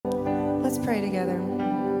pray together.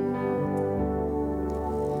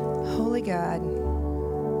 Holy God,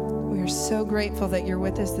 we are so grateful that you're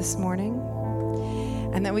with us this morning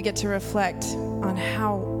and that we get to reflect on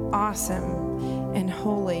how awesome and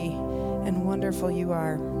holy and wonderful you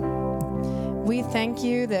are. We thank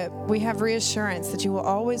you that we have reassurance that you will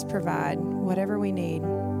always provide whatever we need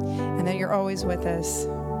and that you're always with us.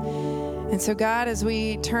 And so, God, as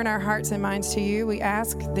we turn our hearts and minds to you, we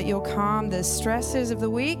ask that you'll calm the stresses of the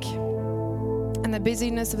week and the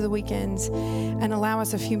busyness of the weekends and allow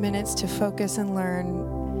us a few minutes to focus and learn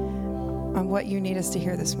on what you need us to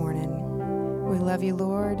hear this morning. We love you,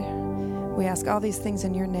 Lord. We ask all these things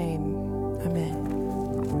in your name. Amen.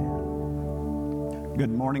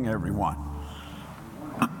 Good morning, everyone.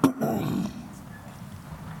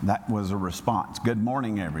 That was a response. Good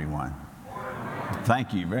morning, everyone.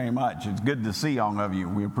 Thank you very much. It's good to see all of you.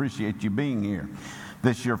 We appreciate you being here.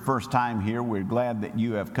 This is your first time here. We're glad that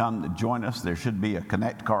you have come to join us. There should be a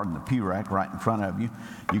Connect card in the pew rack right in front of you.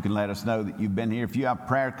 You can let us know that you've been here. If you have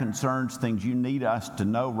prayer concerns, things you need us to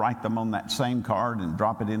know, write them on that same card and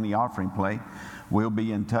drop it in the offering plate. We'll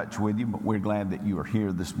be in touch with you, but we're glad that you are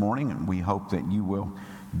here this morning, and we hope that you will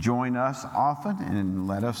join us often and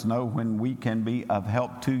let us know when we can be of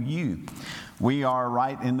help to you. We are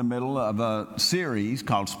right in the middle of a series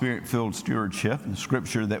called Spirit-Filled Stewardship. The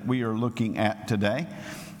scripture that we are looking at today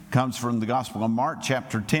comes from the Gospel of Mark,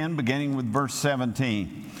 chapter 10, beginning with verse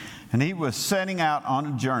 17. And he was setting out on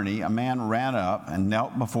a journey. A man ran up and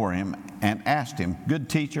knelt before him and asked him, "Good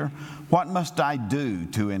teacher, what must I do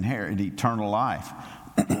to inherit eternal life?"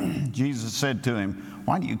 Jesus said to him,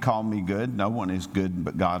 "Why do you call me good? No one is good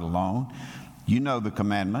but God alone. You know the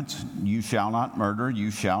commandments. You shall not murder.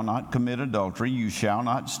 You shall not commit adultery. You shall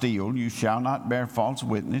not steal. You shall not bear false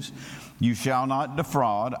witness. You shall not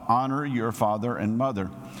defraud. Honor your father and mother."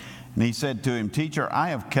 And he said to him, "Teacher, I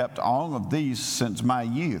have kept all of these since my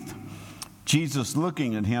youth." Jesus,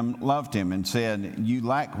 looking at him, loved him and said, "You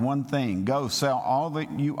lack one thing. Go sell all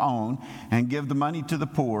that you own and give the money to the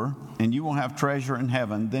poor, and you will have treasure in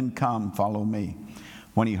heaven. Then come, follow me."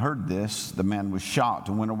 When he heard this, the man was shocked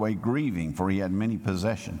and went away grieving, for he had many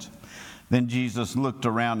possessions. Then Jesus looked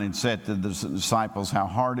around and said to the disciples, "How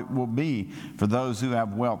hard it will be for those who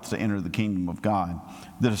have wealth to enter the kingdom of God."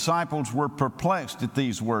 The disciples were perplexed at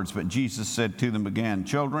these words, but Jesus said to them again,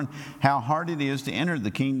 "Children, how hard it is to enter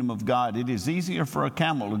the kingdom of God. It is easier for a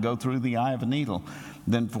camel to go through the eye of a needle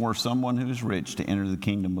than for someone who is rich to enter the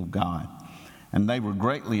kingdom of God." And they were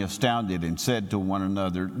greatly astounded and said to one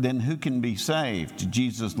another, "Then who can be saved?"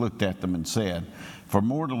 Jesus looked at them and said, "For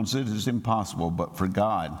mortals it is impossible, but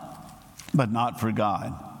not for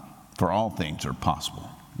God. For all things are possible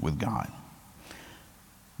with God."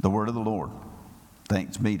 The word of the Lord.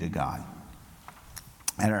 Thanks be to God.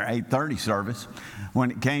 At our 8:30 service,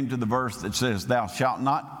 when it came to the verse that says, "Thou shalt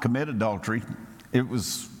not commit adultery," it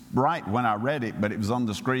was right when I read it, but it was on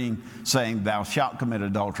the screen saying, "Thou shalt commit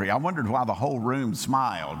adultery." I wondered why the whole room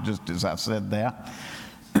smiled just as I said that.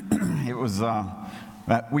 It was,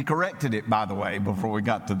 we corrected it, by the way, before we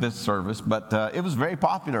got to this service, but it was very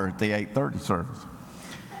popular at the 8:30 service.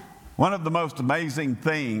 One of the most amazing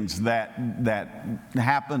things that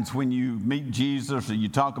happens when you meet Jesus or you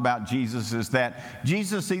talk about Jesus is that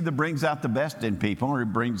Jesus either brings out the best in people or he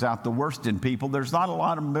brings out the worst in people. There's not a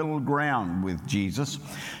lot of middle ground with Jesus.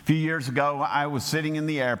 A few years ago, I was sitting in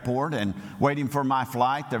the airport and waiting for my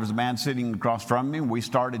flight. There was a man sitting across from me, and we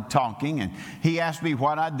started talking, and he asked me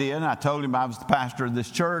what I did, and I told him I was the pastor of this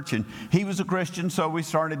church, and he was a Christian, so we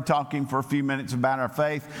started talking for a few minutes about our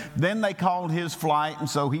faith. Then they called his flight, and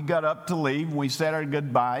so he got up to leave, and we said our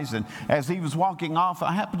goodbyes. And as he was walking off,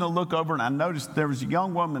 I happened to look over and I noticed there was a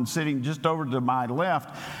young woman sitting just over to my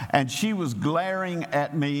left, and she was glaring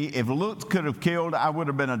at me. If looks could have killed, I would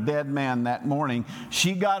have been a dead man that morning.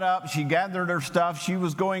 She got up, she gathered her stuff, she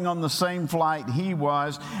was going on the same flight he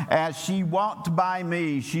was. As she walked by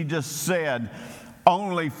me, she just said,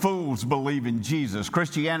 "Only fools believe in Jesus.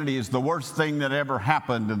 Christianity is the worst thing that ever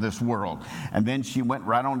happened in this world." And then she went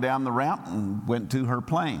right on down the ramp and went to her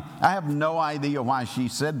plane. I have no idea why she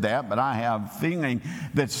said that, but I have a feeling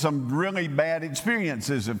that some really bad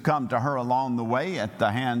experiences have come to her along the way at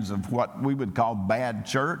the hands of what we would call bad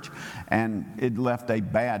church, and it left a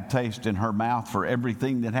bad taste in her mouth for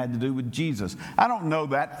everything that had to do with Jesus. I don't know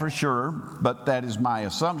that for sure, but that is my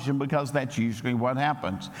assumption because that's usually what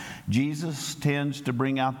happens. Jesus tends to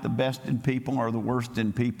bring out the best in people or the worst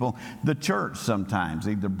in people. The church sometimes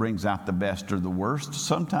either brings out the best or the worst,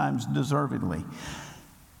 sometimes deservedly.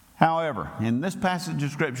 However, in this passage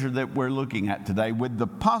of Scripture that we're looking at today, with the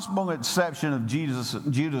possible exception of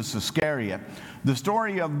Judas Iscariot, the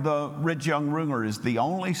story of the rich young ruler is the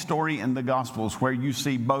only story in the Gospels where you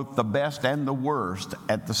see both the best and the worst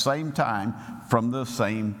at the same time from the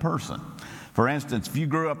same person. For instance, if you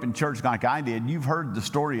grew up in church like I did, you've heard the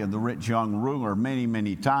story of the rich young ruler many,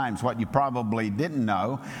 many times. What you probably didn't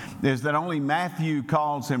know is that only Matthew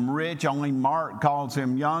calls him rich, only Mark calls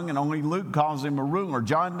him young, and only Luke calls him a ruler.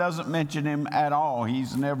 John doesn't mention him at all.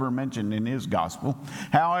 He's never mentioned in his gospel.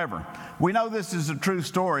 However, we know this is a true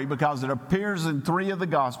story because it appears in 3 of the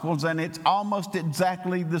Gospels, and it's almost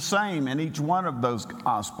exactly the same in each one of those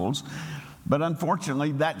Gospels. But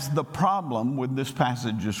unfortunately, that's the problem with this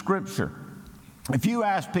passage of Scripture. If you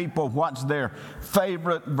ask people what's their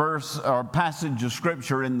favorite verse or passage of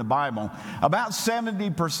Scripture in the Bible, about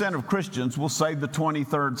 70% of Christians will say the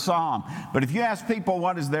 23rd Psalm. But if you ask people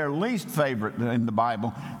what is their least favorite in the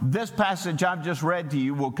Bible, this passage I've just read to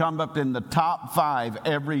you will come up in the top 5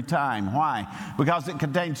 every time. Why? Because it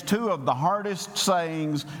contains 2 of the hardest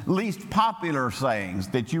sayings, least popular sayings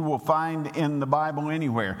that you will find in the Bible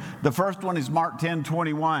anywhere. The first one is Mark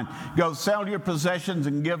 10:21. Go sell your possessions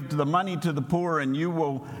and give the money to the poor, and you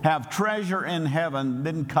will have treasure in heaven.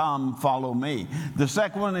 Then come, follow me. The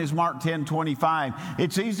second one is Mark 10:25.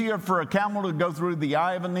 It's easier for a camel to go through the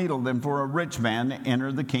eye of a needle than for a rich man to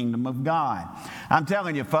enter the kingdom of God. I'm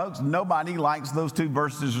telling you, folks, nobody likes those 2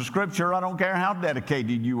 verses of Scripture. I don't care how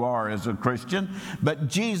dedicated you are as a Christian. But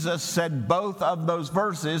Jesus said both of those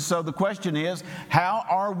verses. So the question is, how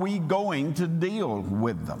are we going to deal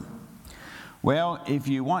with them? Well, if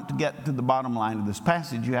you want to get to the bottom line of this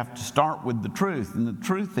passage, you have to start with the truth. And the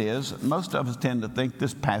truth is, most of us tend to think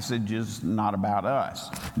this passage is not about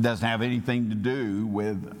us. It doesn't have anything to do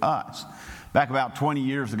with us. Back about 20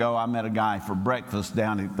 years ago, I met a guy for breakfast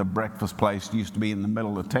down at the breakfast place. It used to be in the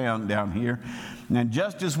middle of town down here. And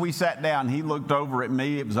just as we sat down, he looked over at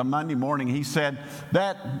me. It was a Monday morning. He said,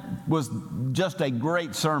 "That was just a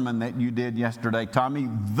great sermon that you did yesterday, Tommy.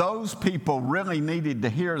 Those people really needed to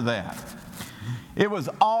hear that." It was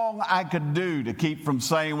all I could do to keep from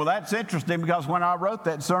saying, "Well, that's interesting because when I wrote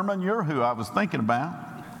that sermon, you're who I was thinking about."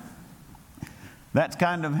 That's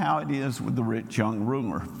kind of how it is with the rich young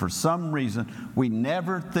ruler. For some reason, we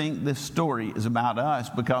never think this story is about us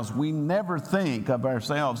because we never think of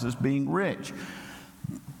ourselves as being rich.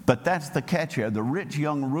 But that's the catch here. The rich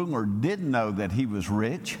young ruler did know that he was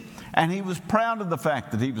rich, and he was proud of the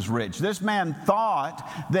fact that he was rich. This man thought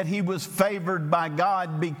that he was favored by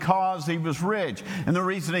God because he was rich. And the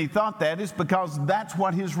reason he thought that is because that's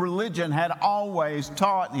what his religion had always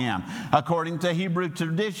taught him. According to Hebrew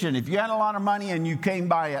tradition, if you had a lot of money and you came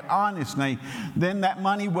by it honestly, then that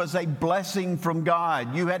money was a blessing from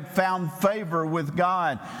God. You had found favor with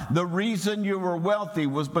God. The reason you were wealthy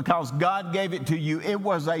was because God gave it to you. It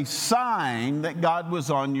was a sign that God was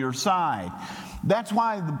on your side. That's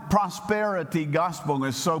why the prosperity gospel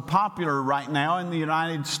is so popular right now in the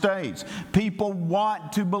United States. People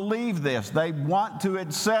want to believe this. They want to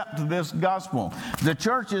accept this gospel. The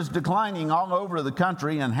church is declining all over the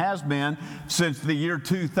country and has been since the year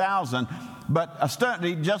 2000. But a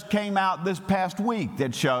study just came out this past week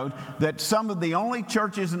that showed that some of the only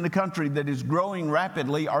churches in the country that is growing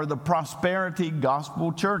rapidly are the prosperity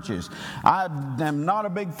gospel churches. I am not a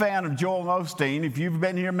big fan of Joel Osteen. If you've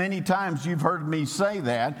been here many times, you've heard me say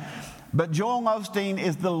that. But Joel Osteen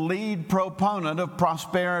is the lead proponent of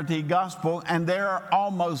prosperity gospel, and there are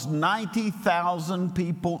almost 90,000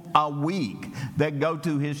 people a week that go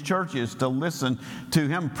to his churches to listen to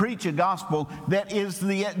him preach a gospel that is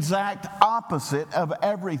the exact opposite of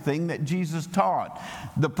everything that Jesus taught.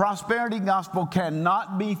 The prosperity gospel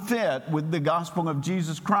cannot be fit with the gospel of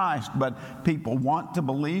Jesus Christ, but people want to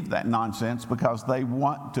believe that nonsense because they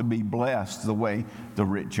want to be blessed the way the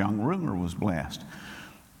rich young ruler was blessed.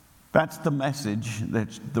 That's the message that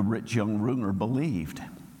the rich young ruler believed.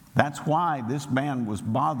 That's why this man was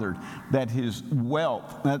bothered that his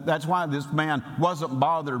wealth, that's why this man wasn't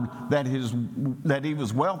bothered that he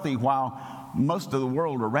was wealthy while most of the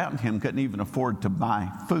world around him couldn't even afford to buy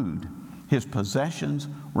food. His possessions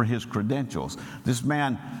were his credentials. This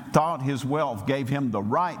man thought his wealth gave him the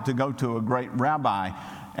right to go to a great rabbi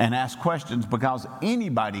and ask questions because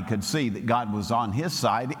anybody could see that God was on his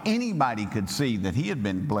side. Anybody could see that he had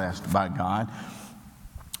been blessed by God.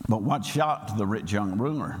 But what shocked the rich young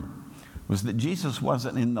ruler was that Jesus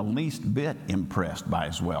wasn't in the least bit impressed by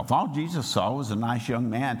his wealth. All Jesus saw was a nice young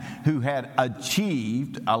man who had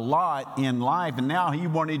achieved a lot in life, and now he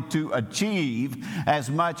wanted to achieve as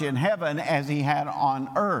much in heaven as he had on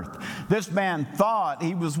earth. This man thought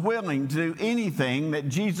he was willing to do anything that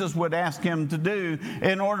Jesus would ask him to do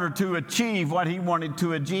in order to achieve what he wanted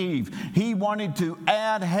to achieve. He wanted to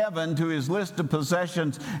add heaven to his list of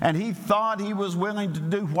possessions, and he thought he was willing to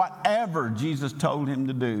do whatever Jesus told him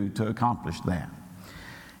to do to accomplish that.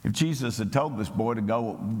 If Jesus had told this boy to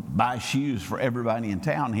go buy shoes for everybody in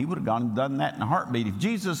town, he would have gone and done that in a heartbeat. If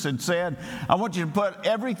Jesus had said, I want you to put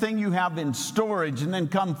everything you have in storage and then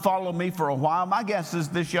come follow me for a while, my guess is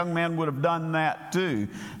this young man would have done that too.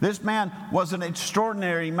 This man was an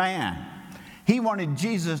extraordinary man. He wanted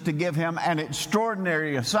Jesus to give him an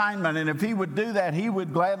extraordinary assignment, and if he would do that, he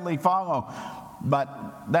would gladly follow.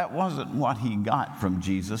 But that wasn't what he got from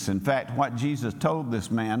Jesus. In fact, what Jesus told this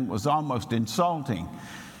man was almost insulting.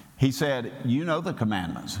 He said, you know the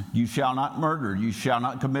commandments. You shall not murder. You shall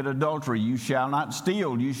not commit adultery. You shall not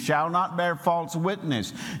steal. You shall not bear false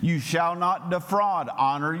witness. You shall not defraud.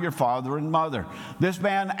 Honor your father and mother. This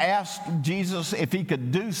man asked Jesus if he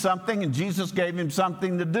could do something, and Jesus gave him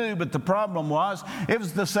something to do. But the problem was, it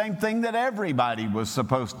was the same thing that everybody was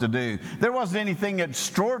supposed to do. There wasn't anything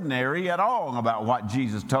extraordinary at all about what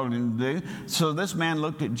Jesus told him to do. So this man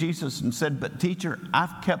looked at Jesus and said, but teacher,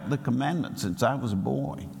 I've kept the commandments since I was a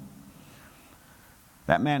boy.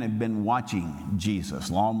 That man had been watching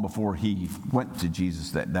Jesus long before he went to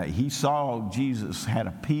Jesus that day. He saw Jesus had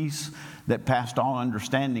a peace that passed all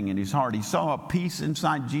understanding in his heart. He saw a peace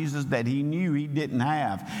inside Jesus that he knew he didn't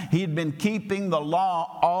have. He had been keeping the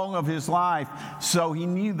law all of his life, so he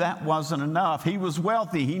knew that wasn't enough. He was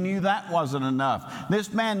wealthy. He knew that wasn't enough.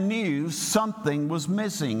 This man knew something was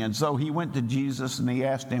missing, and so he went to Jesus and he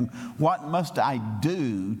asked him, what must I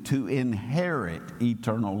do to inherit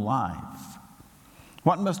eternal life?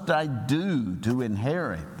 What must I do to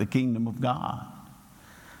inherit the kingdom of God?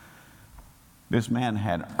 This man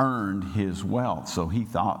had earned his wealth, so he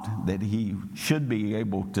thought that he should be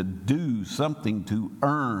able to do something to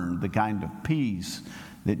earn the kind of peace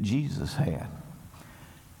that Jesus had.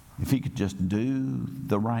 If he could just do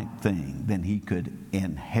the right thing, then he could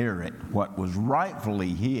inherit what was rightfully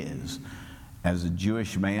his as a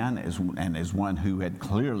Jewish man and as one who had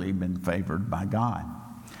clearly been favored by God.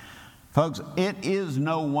 Folks, it is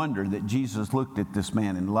no wonder that Jesus looked at this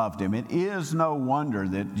man and loved him. It is no wonder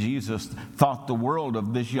that Jesus thought the world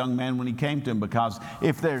of this young man when he came to him, because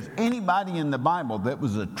if there's anybody in the Bible that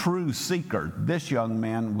was a true seeker, this young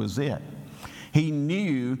man was it. He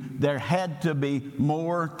knew there had to be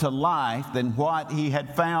more to life than what he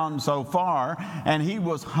had found so far, and he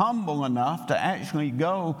was humble enough to actually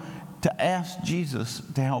go to ask Jesus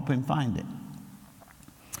to help him find it.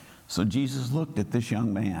 So Jesus looked at this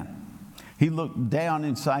young man. He looked down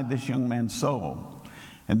inside this young man's soul,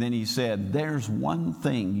 and then he said, there's one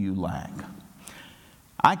thing you lack.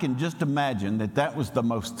 I can just imagine that was the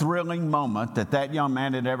most thrilling moment that young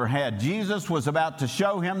man had ever had. Jesus was about to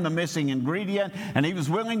show him the missing ingredient, and he was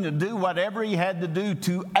willing to do whatever he had to do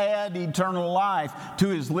to add eternal life to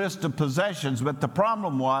his list of possessions. But the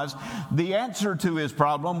problem was, the answer to his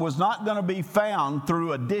problem was not going to be found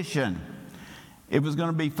through addition. It was going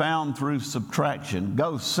to be found through subtraction.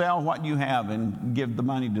 Go sell what you have and give the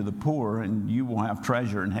money to the poor, and you will have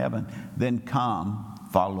treasure in heaven. Then come,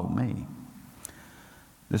 follow me.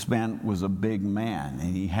 This man was a big man,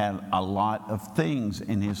 and he had a lot of things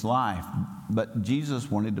in his life. But Jesus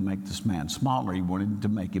wanted to make this man smaller. He wanted to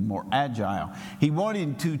make him more agile. He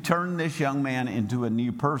wanted to turn this young man into a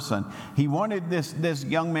new person. He wanted this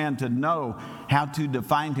young man to know how to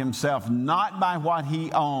define himself, not by what he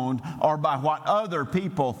owned or by what other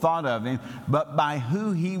people thought of him, but by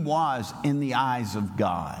who he was in the eyes of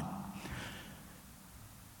God.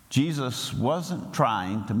 Jesus wasn't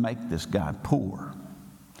trying to make this guy poor.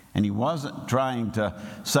 And he wasn't trying to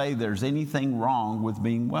say there's anything wrong with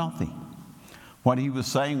being wealthy. What he was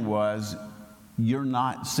saying was, you're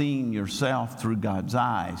not seeing yourself through God's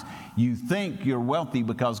eyes. You think you're wealthy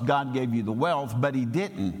because God gave you the wealth, but he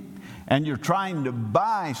didn't. And you're trying to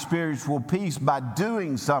buy spiritual peace by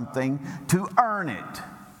doing something to earn it,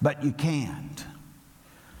 but you can't.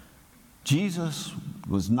 Jesus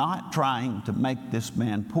was not trying to make this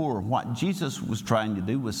man poor. What Jesus was trying to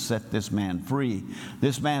do was set this man free.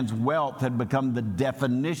 This man's wealth had become the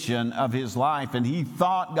definition of his life, and he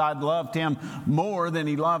thought God loved him more than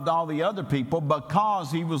he loved all the other people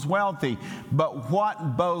because he was wealthy. But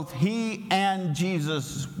what both he and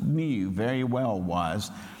Jesus knew very well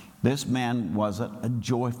was this man wasn't a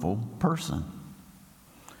joyful person.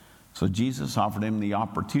 So Jesus offered him the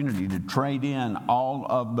opportunity to trade in all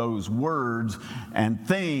of those words and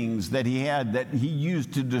things that he had that he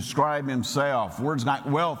used to describe himself. Words like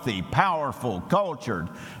wealthy, powerful, cultured,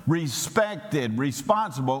 respected,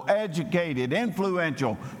 responsible, educated,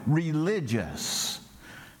 influential, religious.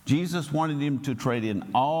 Jesus wanted him to trade in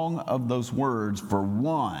all of those words for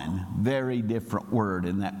one very different word,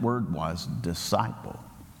 and that word was disciple.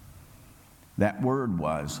 That word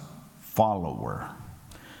was follower.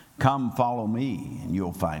 Come follow me and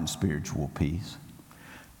you'll find spiritual peace.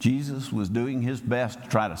 Jesus was doing his best to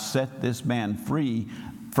try to set this man free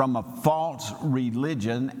from a false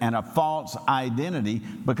religion and a false identity,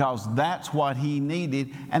 because that's what he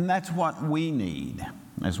needed and that's what we need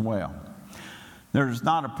as well. There's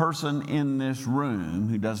not a person in this room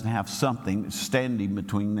who doesn't have something standing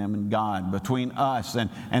between them and God, between us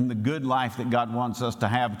and the good life that God wants us to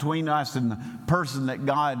have, between us and the person that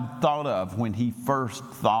God thought of when he first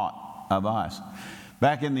thought of us.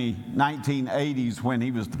 Back in the 1980s, when he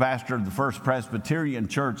was the pastor of the First Presbyterian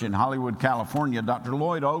Church in Hollywood, California, Dr.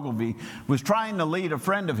 Lloyd Ogilvie was trying to lead a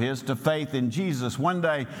friend of his to faith in Jesus. One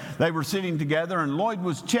day, they were sitting together, and Lloyd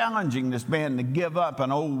was challenging this man to give up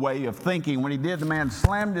an old way of thinking. When he did, the man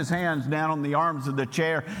slammed his hands down on the arms of the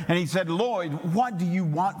chair, and he said, "Lloyd, what do you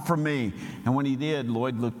want from me?" And when he did,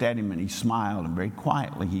 Lloyd looked at him, and he smiled, and very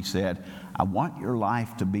quietly he said, "I want your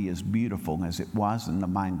life to be as beautiful as it was in the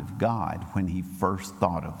mind of God when he first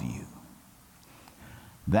thought of you."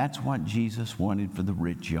 That's what Jesus wanted for the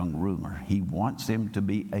rich young ruler. He wants him to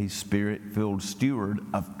be a spirit-filled steward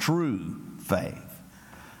of true faith,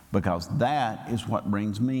 because that is what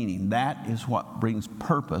brings meaning. That is what brings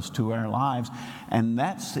purpose to our lives, and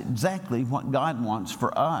that's exactly what God wants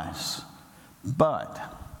for us. But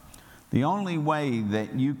the only way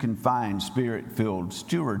that you can find spirit-filled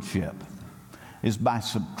stewardship is by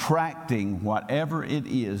subtracting whatever it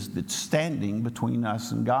is that's standing between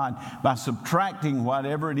us and God, by subtracting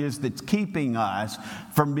whatever it is that's keeping us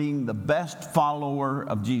from being the best follower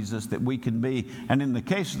of Jesus that we can be. And in the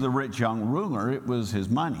case of the rich young ruler, it was his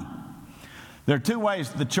money. There are two ways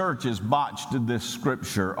the church has botched this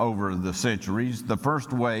scripture over the centuries. The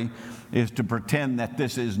first way is to pretend that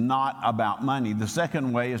this is not about money. The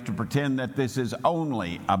second way is to pretend that this is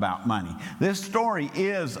only about money. This story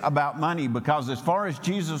is about money because, as far as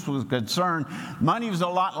Jesus was concerned, money was a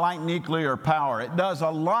lot like nuclear power. It does a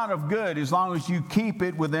lot of good as long as you keep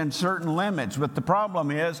it within certain limits. But the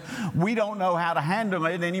problem is, we don't know how to handle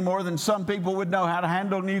it any more than some people would know how to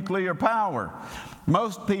handle nuclear power.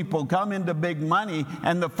 Most people come into big money,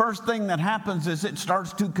 and the first thing that happens is it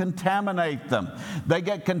starts to contaminate them. They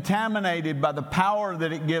get contaminated by the power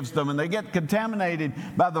that it gives them, and they get contaminated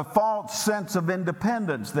by the false sense of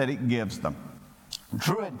independence that it gives them.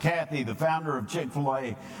 Truett Cathy, the founder of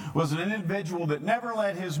Chick-fil-A, was an individual that never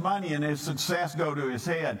let his money and his success go to his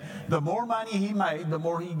head. The more money he made, the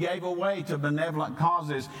more he gave away to benevolent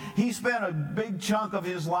causes. He spent a big chunk of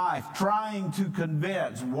his life trying to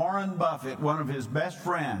convince Warren Buffett, one of his best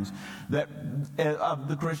friends, that of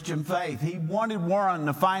the Christian faith. He wanted Warren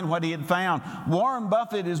to find what he had found. Warren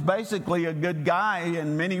Buffett is basically a good guy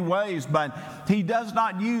in many ways, but he does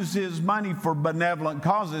not use his money for benevolent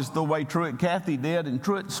causes the way Truett Cathy did. And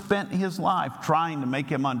Truett spent his life trying to make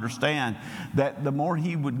him understand that the more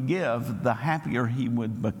he would give, the happier he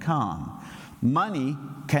would become. Money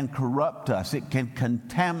can corrupt us. It can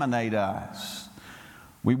contaminate us.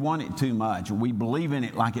 We want it too much. We believe in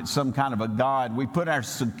it like it's some kind of a god. We put our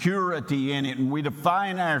security in it, and we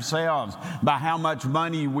define ourselves by how much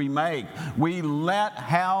money we make. We let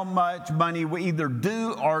how much money we either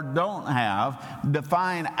do or don't have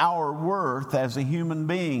define our worth as a human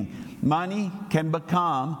being. Money can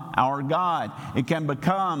become our God. It can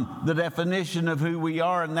become the definition of who we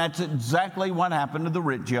are, and that's exactly what happened to the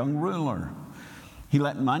rich young ruler. He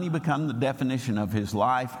let money become the definition of his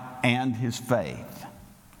life and his faith.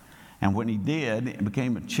 And when he did, it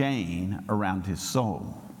became a chain around his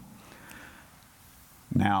soul.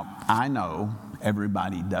 Now, I know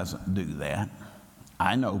everybody doesn't do that.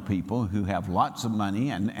 I know people who have lots of money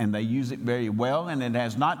and they use it very well, and it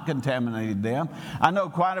has not contaminated them. I know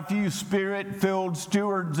quite a few spirit-filled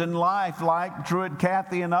stewards in life, like Truett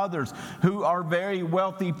Cathy and others, who are very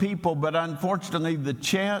wealthy people, but unfortunately the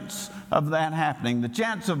chance of that happening, the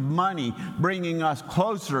chance of money bringing us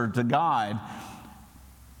closer to God,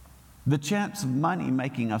 the chance of money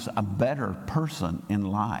making us a better person in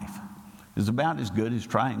life is about as good as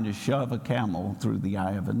trying to shove a camel through the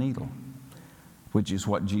eye of a needle, which is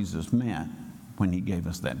what Jesus meant when he gave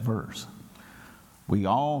us that verse. We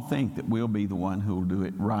all think that we'll be the one who will do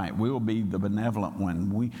it right. We'll be the benevolent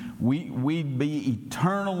one. We'd be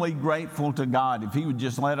eternally grateful to God if He would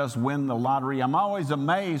just let us win the lottery. I'm always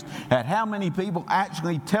amazed at how many people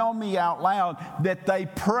actually tell me out loud that they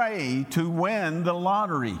pray to win the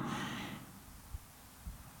lottery.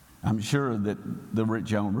 I'm sure that the rich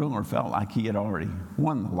young ruler felt like he had already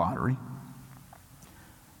won the lottery.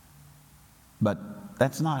 But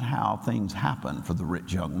that's not how things happen for the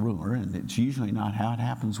rich young ruler, and it's usually not how it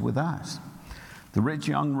happens with us. The rich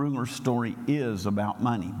young ruler's story is about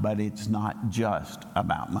money, but it's not just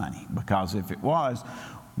about money, because if it was,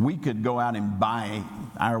 we could go out and buy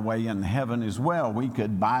our way in heaven as well. We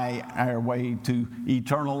could buy our way to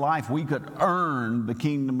eternal life. We could earn the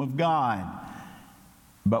kingdom of God,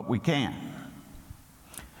 but we can't.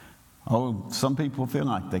 Oh, some people feel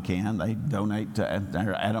like they can. They donate to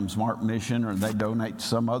their Adam Smart mission, or they donate to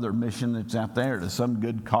some other mission that's out there, to some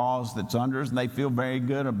good cause that's under us, and they feel very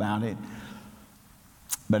good about it.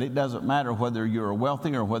 But it doesn't matter whether you're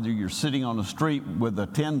wealthy or whether you're sitting on the street with a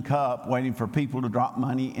tin cup waiting for people to drop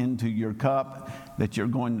money into your cup that you're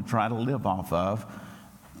going to try to live off of.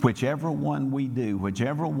 Whichever one we do,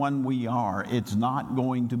 whichever one we are, it's not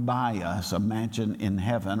going to buy us a mansion in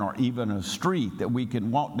heaven or even a street that we can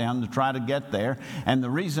walk down to try to get there. And the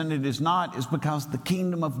reason it is not is because the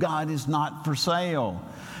kingdom of God is not for sale.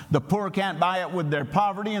 The poor can't buy it with their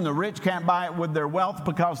poverty, and the rich can't buy it with their wealth,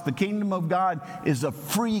 because the kingdom of God is a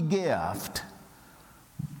free gift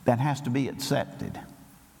that has to be accepted.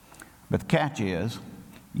 But the catch is,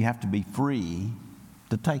 you have to be free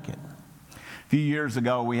to take it. A few years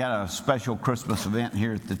ago, we had a special Christmas event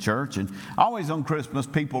here at the church, and always on Christmas,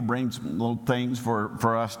 people bring some little things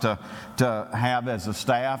for us to have as a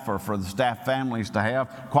staff, or for the staff families to have.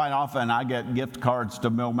 Quite often, I get gift cards to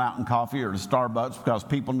Mill Mountain Coffee or to Starbucks, because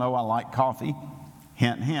people know I like coffee.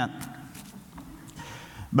 Hint, hint.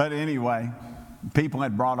 But anyway, people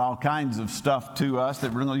had brought all kinds of stuff to us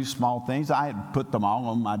that were really small things. I had put them all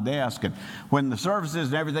on my desk. And when the services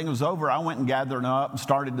and everything was over, I went and gathered them up and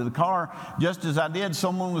started to the car. Just as I did,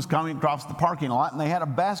 someone was coming across the parking lot, and they had a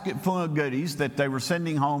basket full of goodies that they were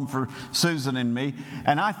sending home for Susan and me.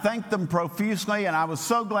 And I thanked them profusely, and I was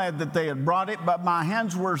so glad that they had brought it, but my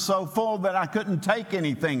hands were so full that I couldn't take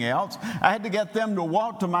anything else. I had to get them to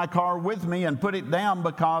walk to my car with me and put it down,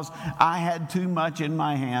 because I had too much in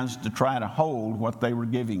my hands to try to hold what they were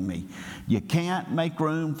giving me. You can't make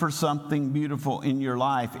room for something beautiful in your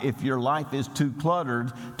life if your life is too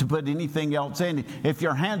cluttered to put anything else in it. If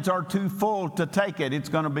your hands are too full to take it, it's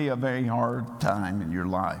going to be a very hard time in your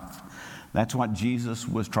life. That's what Jesus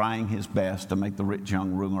was trying his best to make the rich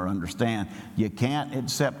young ruler understand. You can't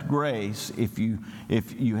accept grace if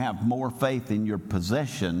you have more faith in your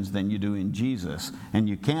possessions than you do in Jesus. And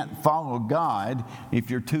you can't follow God if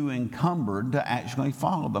you're too encumbered to actually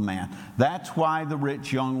follow the man. That's why the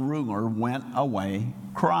rich young ruler went away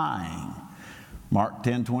crying. Mark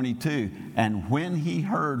 10:22, and when he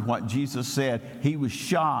heard what Jesus said, he was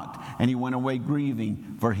shocked, and he went away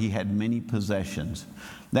grieving, for he had many possessions.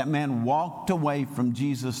 That man walked away from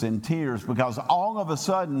Jesus in tears, because all of a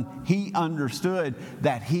sudden he understood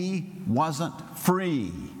that he wasn't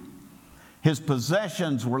free. His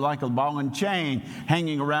possessions were like a ball and chain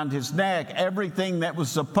hanging around his neck. Everything that was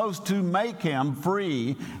supposed to make him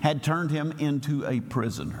free had turned him into a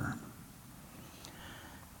prisoner.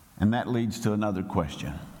 And that leads to another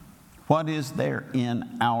question. What is there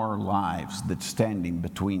in our lives that's standing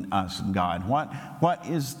between us and God? What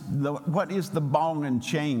is the ball and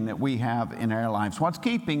chain that we have in our lives? What's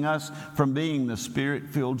keeping us from being the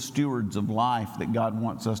Spirit-filled stewards of life that God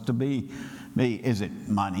wants us to be? Is it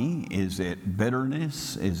money? Is it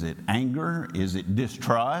bitterness? Is it anger? Is it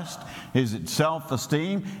distrust? Is it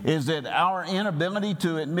self-esteem? Is it our inability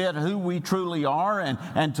to admit who we truly are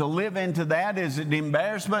and to live into that? Is it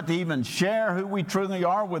embarrassment to even share who we truly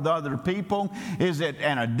are with other people? Is it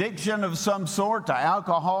an addiction of some sort to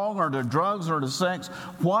alcohol or to drugs or to sex?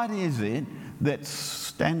 What is it that's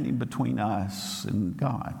standing between us and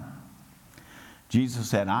God? Jesus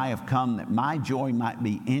said, I have come that my joy might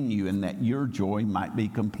be in you and that your joy might be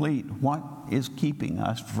complete. What is keeping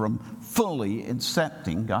us from fully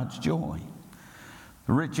accepting God's joy?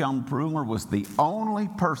 The rich young ruler was the only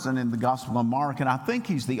person in the Gospel of Mark, and I think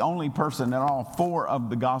he's the only person in all four of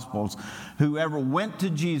the Gospels who ever went to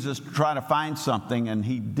Jesus to try to find something, and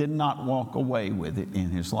he did not walk away with it in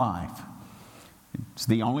his life. It's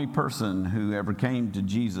the only person who ever came to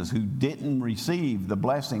Jesus who didn't receive the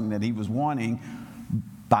blessing that he was wanting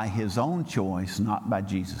by his own choice, not by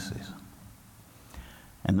Jesus's.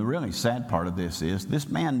 And the really sad part of this is this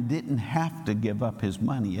man didn't have to give up his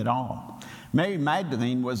money at all. Mary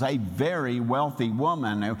Magdalene was a very wealthy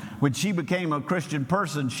woman. When she became a Christian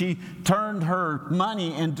person, she turned her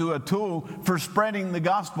money into a tool for spreading the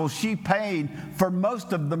gospel. She paid for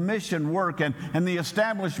most of the mission work and the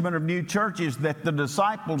establishment of new churches that the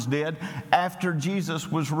disciples did after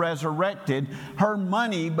Jesus was resurrected. Her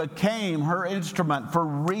money became her instrument for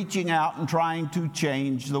reaching out and trying to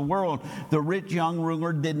change the world. The rich young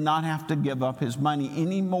ruler did not have to give up his money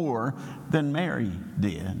any more than Mary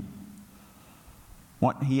did.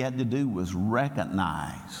 What he had to do was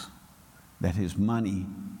recognize that his money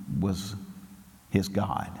was his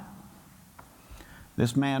God.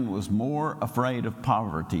 This man was more afraid of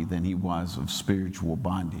poverty than he was of spiritual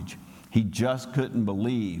bondage. He just couldn't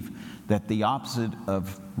believe that the opposite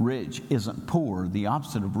of rich isn't poor. The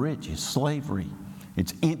opposite of rich is slavery.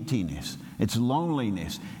 It's emptiness. It's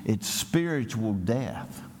loneliness. It's spiritual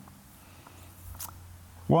death.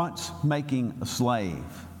 What's making a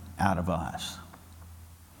slave out of us?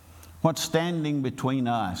 What's standing between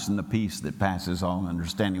us and the peace that passes all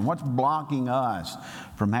understanding? What's blocking us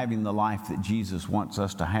from having the life that Jesus wants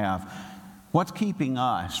us to have? What's keeping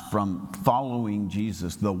us from following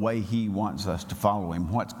Jesus the way He wants us to follow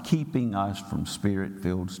Him? What's keeping us from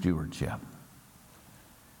Spirit-filled stewardship?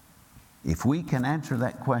 If we can answer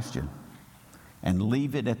that question and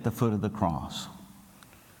leave it at the foot of the cross,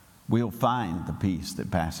 we'll find the peace that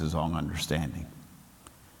passes all understanding.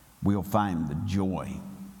 We'll find the joy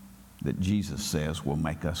that Jesus says will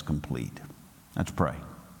make us complete. Let's pray.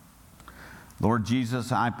 Lord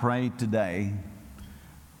Jesus, I pray today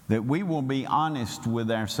that we will be honest with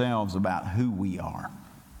ourselves about who we are.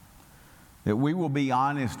 That we will be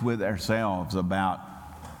honest with ourselves about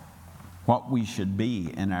what we should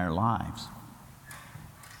be in our lives.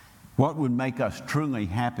 What would make us truly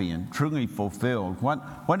happy and truly fulfilled?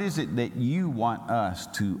 What is it that you want us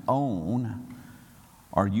to own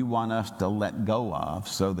or you want us to let go of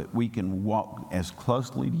so that we can walk as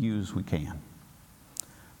closely to you as we can?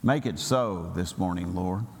 Make it so this morning,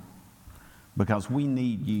 Lord, because we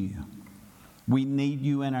need you. We need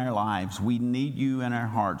you in our lives. We need you in our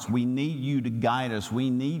hearts. We need you to guide us. We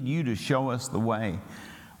need you to show us the way.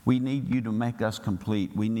 We need you to make us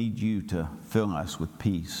complete. We need you to fill us with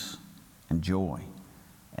peace and joy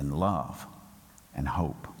and love and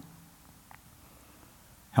hope.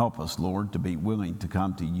 Help us, Lord, to be willing to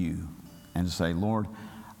come to you and say, Lord,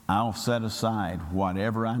 I'll set aside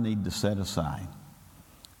whatever I need to set aside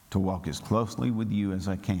to walk as closely with you as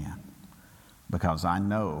I can, because I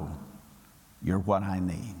know you're what I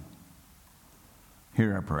need.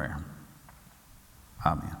 Hear our prayer.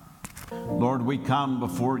 Amen. Lord, we come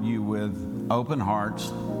before you with open hearts.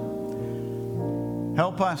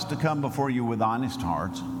 Help us to come before you with honest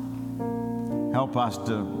hearts. Help us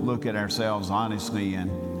to look at ourselves honestly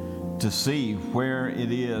and to see where it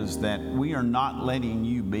is that we are not letting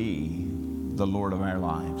you be the Lord of our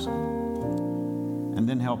lives. And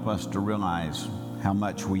then help us to realize how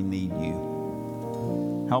much we need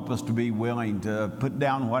you. Help us to be willing to put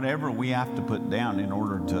down whatever we have to put down in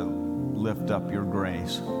order to lift up your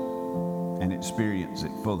grace and experience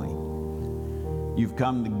it fully. You've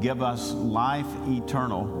come to give us life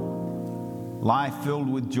eternal, life filled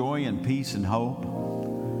with joy and peace and hope,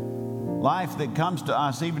 life that comes to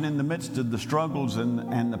us even in the midst of the struggles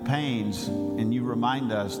and the pains. And you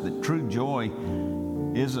remind us that true joy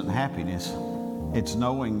isn't happiness. It's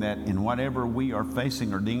knowing that in whatever we are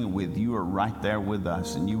facing or dealing with, you are right there with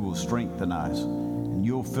us, and you will strengthen us, and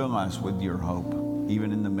you'll fill us with your hope,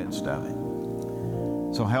 even in the midst of it.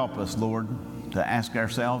 So help us, Lord, to ask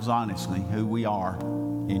ourselves honestly who we are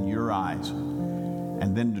in your eyes,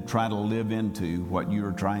 and then to try to live into what you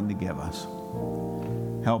are trying to give us.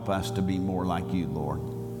 Help us to be more like you, Lord.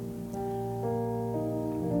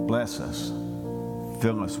 Bless us.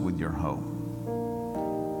 Fill us with your hope.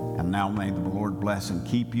 And now may the Lord bless and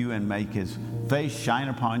keep you and make his face shine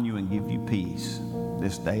upon you and give you peace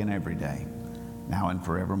this day and every day, now and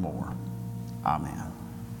forevermore. Amen.